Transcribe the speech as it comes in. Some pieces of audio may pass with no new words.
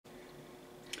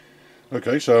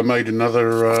Okay, so I made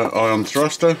another ion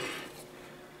thruster.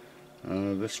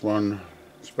 This one,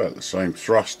 it's about the same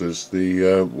thrust as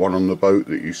the one on the boat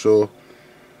that you saw.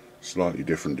 Slightly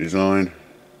different design.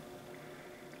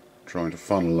 Trying to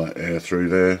funnel that air through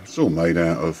there. It's all made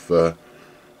out of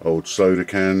old soda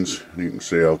cans. You can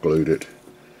see I've glued it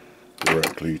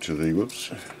directly to the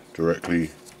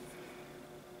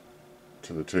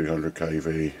 200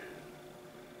 kV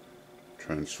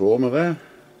transformer there.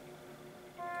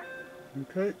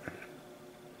 Okay.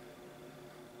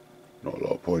 Not a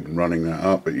lot of point in running that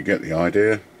up, but you get the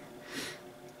idea.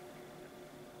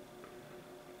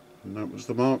 And that was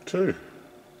the Mark II.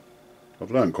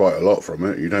 I've learned quite a lot from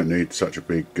it. You don't need such a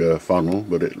big funnel,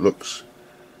 but it looks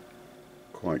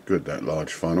quite good, that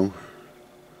large funnel.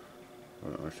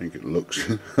 I think it looks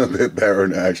a bit better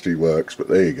than it actually works, but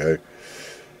there you go.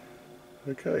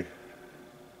 Okay.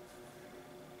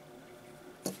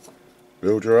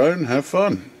 Build your own, have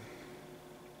fun.